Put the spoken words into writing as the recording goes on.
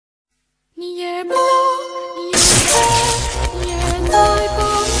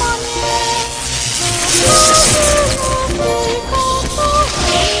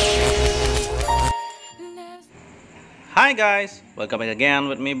Hi guys, welcome back again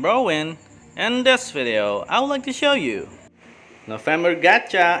with me Browin. In this video, I would like to show you November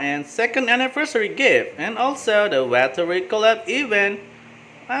Gacha and second anniversary gift, and also the Wataru collab event.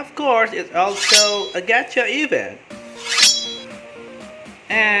 Of course, it's also a Gacha event.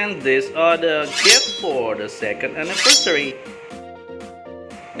 And these are the gifts for the second anniversary.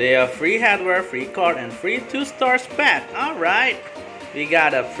 They are free hardware, free card, and free 2-star pet. Alright, we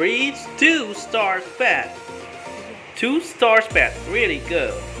got a free 2-star pet. 2-star pet, really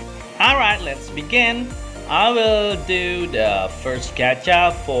good. Alright, let's begin. I will do the first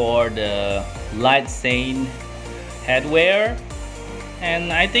gacha for the light stain headwear,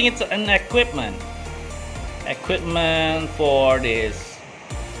 and I think it's an equipment for this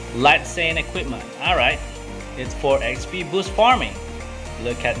light stain equipment. Alright, it's for XP boost farming.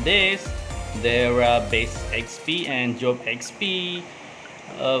 Look at this, there are base XP and job XP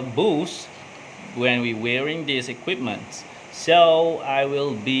boost when we wearing this equipment. So I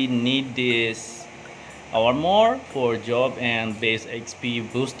will need this armor for job and base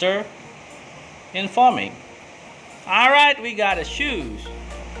XP booster in farming. Alright, we got the shoes.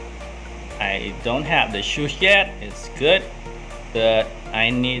 I don't have the shoes yet, it's good, but I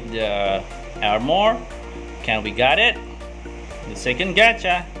need the armor. Can we got it? The second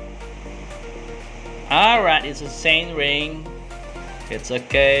gacha. Alright, it's a Saint ring. It's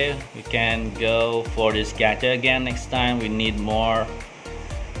okay, we can go for this gacha again next time. We need more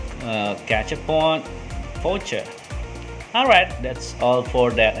gacha point voucher. Alright, that's all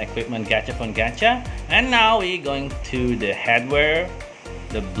for that equipment gacha point gacha. And now we're going to the headwear,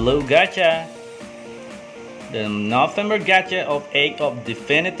 the blue gacha, the November gacha of 8 of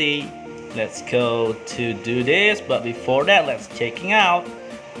Divinity. Let's go to do this, but before that, let's checking out.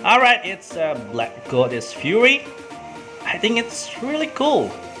 Alright, it's Black Goddess Fury. I think it's really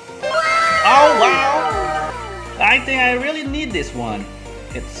cool. Oh wow! I think I really need this one.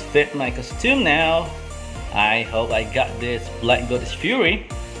 It's fit my costume now. I hope I got this Black Goddess Fury.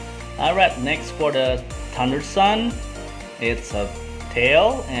 Alright, next for the Thunder Sun. It's a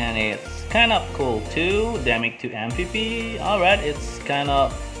tail and it's kind of cool too. Damage to MVP. Alright, it's kind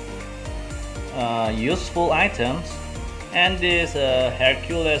of useful items. And this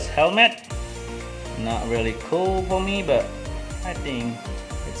Hercules helmet. Not really cool for me, but I think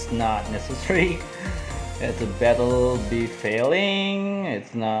it's not necessary. It's a battle be failing.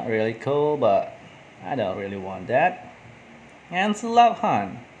 It's not really cool, but I don't really want that. And Slap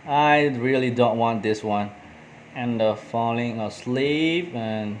Hunt. I really don't want this one. And the falling asleep,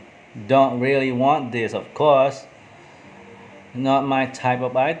 and don't really want this, of course. Not my type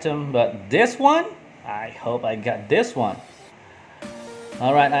of item, but this one, I hope I got this one.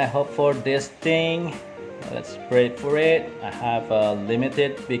 Alright, I hope for this thing. Let's pray for it. I have a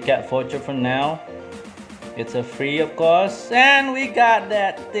limited big cat voucher for now. It's a free, of course. And we got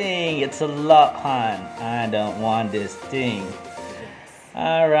that thing. It's a lock hunt. I don't want this thing.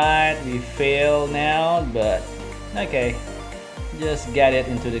 Alright, we fail now, but okay. Just get it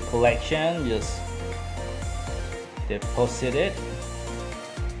into the collection. Just deposit it.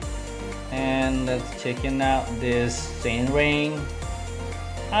 And let's checking out this Saint ring.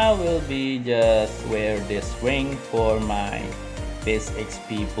 I will be just wear this ring for my base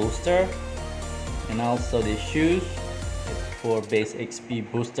XP booster, and also the shoes for base XP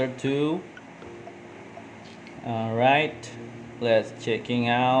booster too. Alright, let's checking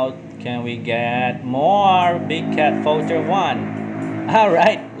out. Can we get more big cat voucher 1?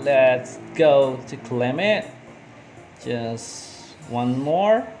 Alright, let's go to claim it. Just one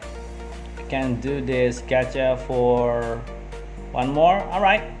more. I can do this gacha for one more.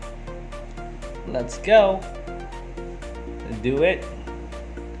 Alright, let's go. Do it.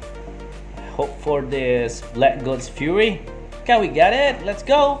 Hope for this Black Goddess Fury. Can we get it? Let's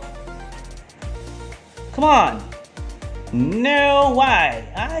go. Come on. No, why?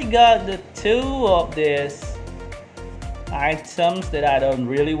 I got the 2 of these items that I don't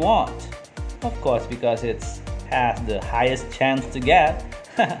really want. Of course, because it has the highest chance to get.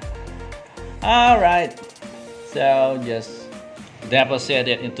 Alright, so just deposit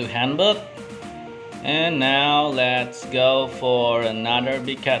it into handbook. And now let's go for another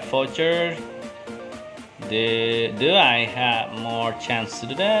big cat voucher. Do I have more chance to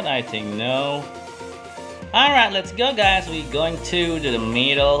do that? I think no. Alright, let's go guys. We're going to the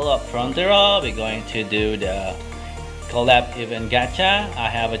middle of Frontera. We're going to do the collab event gacha. I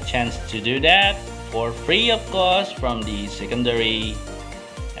have a chance to do that for free, of course, from the secondary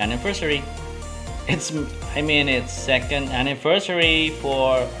anniversary. It's second anniversary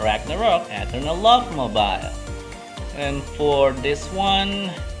for Ragnarok Eternal Love Mobile. And for this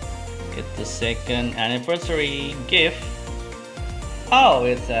one, it's the second anniversary gift Oh,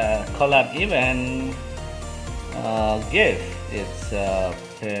 it's a collab event gift. It's a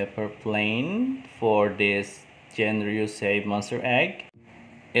paper plane for this Genryu Save Monster Egg.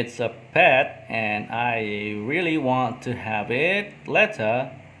 It's a pet and I really want to have it later.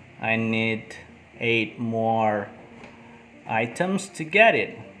 I need 8 more items to get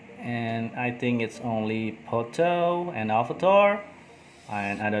it, and I think it's only Poto and Avatar,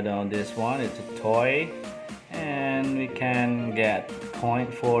 and I don't know, this one, it's a toy, and we can get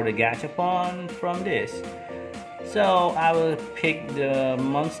point for the Gachapon from this. So I will pick the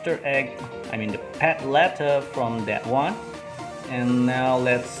monster egg, I mean the pet letter from that one. And now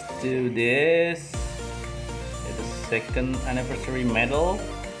let's do this. It's the 2nd anniversary medal.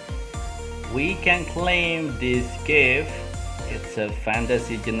 We can claim this gift. It's a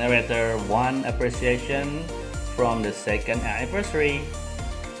fantasy generator 1 appreciation from the 2nd anniversary.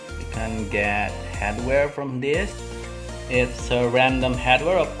 You can get hardware from this. It's a random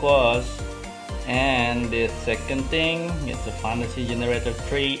hardware, of course. And the second thing, it's a fantasy generator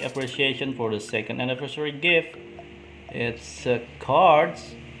 3 appreciation for the 2nd anniversary gift. It's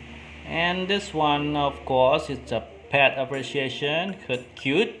cards. And this one, of course, it's a pet appreciation,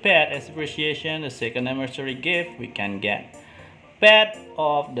 cute pet appreciation, the 2nd anniversary gift. We can get pet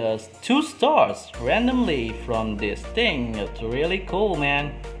of the 2 stars randomly from this thing. It's really cool,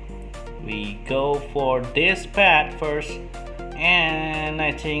 man. We go for this pet first, and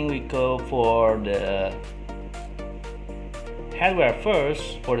I think we go for the hardware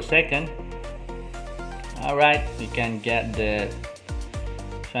first for the 2nd. Alright, we can get the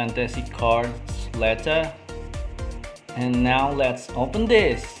fantasy cards later. And now let's open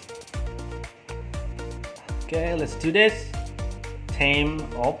this. Okay, let's do this. Tame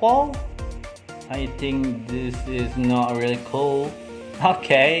Opal. I think this is not really cool.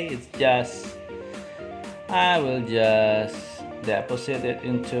 Okay, it's just, I will just deposit it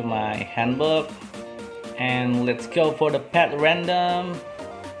into my handbook. And let's go for the pet random.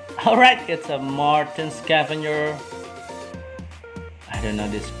 Alright, it's a Martin Scavenger. I don't know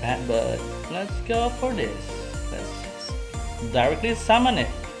this pet, but let's go for this. Let's directly summon it.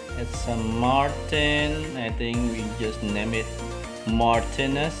 It's a Martin. I think we just name it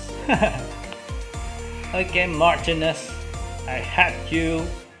Martinus. Okay, Martinus, I had you.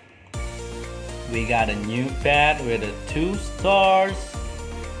 We got a new pet with a 2 stars.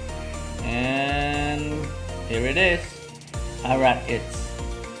 And here it is. Alright, it's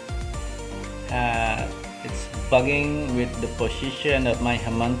bugging with the position of my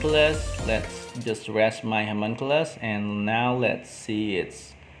homunculus. Let's just rest my homunculus, and now let's see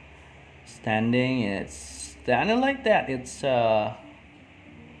it's standing. It's standing like that. It's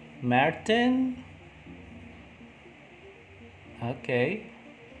Martin. Okay.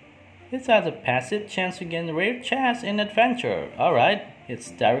 It has a passive chance to gain rare chance in adventure. Alright,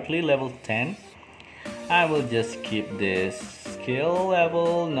 it's directly level 10. I will just keep this skill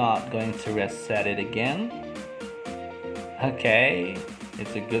level, not going to reset it again. Okay,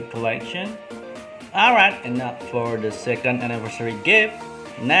 it's a good collection. Alright, enough for the 2nd anniversary gift.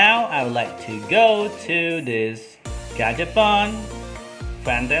 Now I would like to go to this Gachapon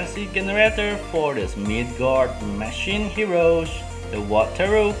fantasy generator for this Midgard Machine Heroes, the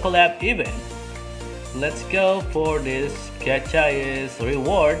Wataru collab event. Let's go for this Gacha is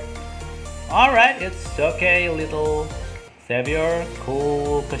reward. Alright, it's okay, little savior,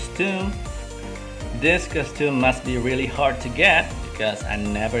 cool costume. This costume must be really hard to get because I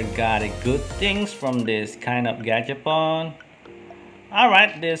never got a good things from this kind of Gachapon.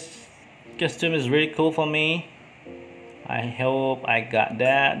 Alright, this costume is really cool for me. I hope I got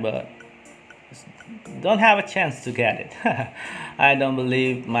that, but don't have a chance to get it. I don't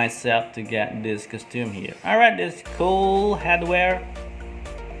believe myself to get this costume here. Alright, this cool headwear,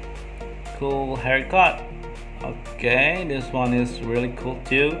 cool haircut. Okay, this one is really cool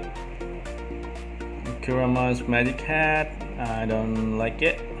too. Kurama's magic hat, I don't like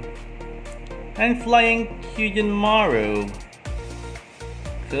it. And flying Kyujin Maru,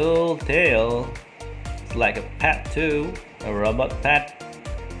 cool tail. It's like a pet too, a robot pet.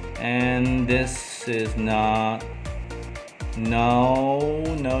 And this is not, no,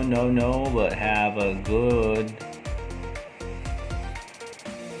 but have a good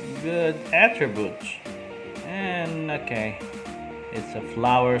attributes. And okay, it's a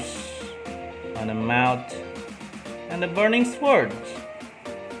flowers on the mouth and the burning swords.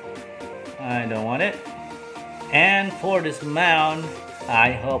 I don't want it. And for this mount,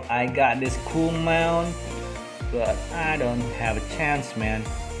 I hope I got this cool mount, but I don't have a chance, man.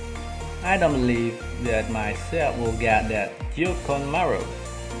 I don't believe that myself will get that Gyokomaru.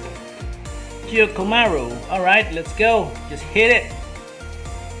 Alright, let's go. Just hit it.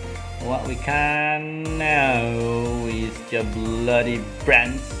 what we can now is the bloody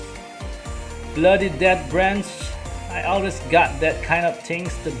branch. Bloody dead branch. I always got that kind of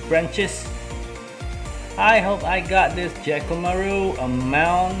things, the branches. I hope I got this Jacomaru, a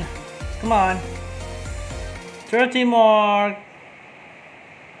mound. Come on. 30 more.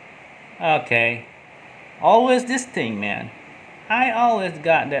 Okay. Always this thing, man. I always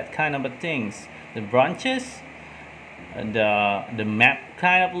got that kind of a things. The branches, the map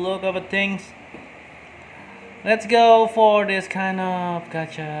kind of look of a things. Let's go for this kind of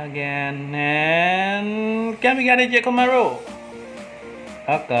gacha again. And can we get a Jacomaru?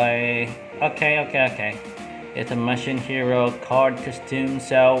 Okay. It's a machine hero card costume,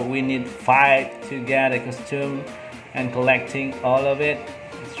 so we need 5 to get a costume, and collecting all of it,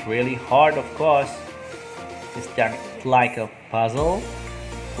 it's really hard, of course. It's like a puzzle.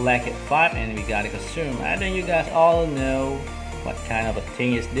 Collect it 5 and we got a costume. I think you guys all know what kind of a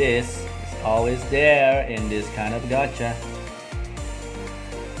thing is this. It's always there in this kind of gacha.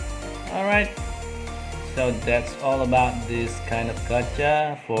 Alright, so that's all about this kind of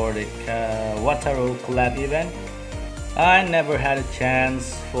gacha for the Wataru collab event. I never had a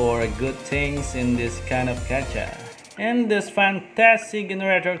chance for good things in this kind of gacha. And this fantastic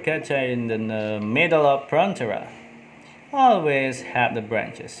generator gacha in the middle of Frontera always have the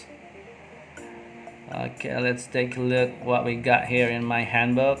branches. Okay, let's take a look what we got here in my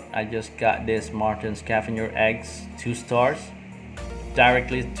handbook. I just got this Martin Scavenger eggs, 2 stars.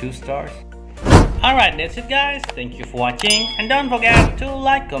 Directly 2 stars. Alright, that's it guys. Thank you for watching, and don't forget to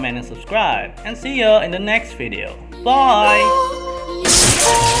like, comment and subscribe, and see you in the next video. Bye!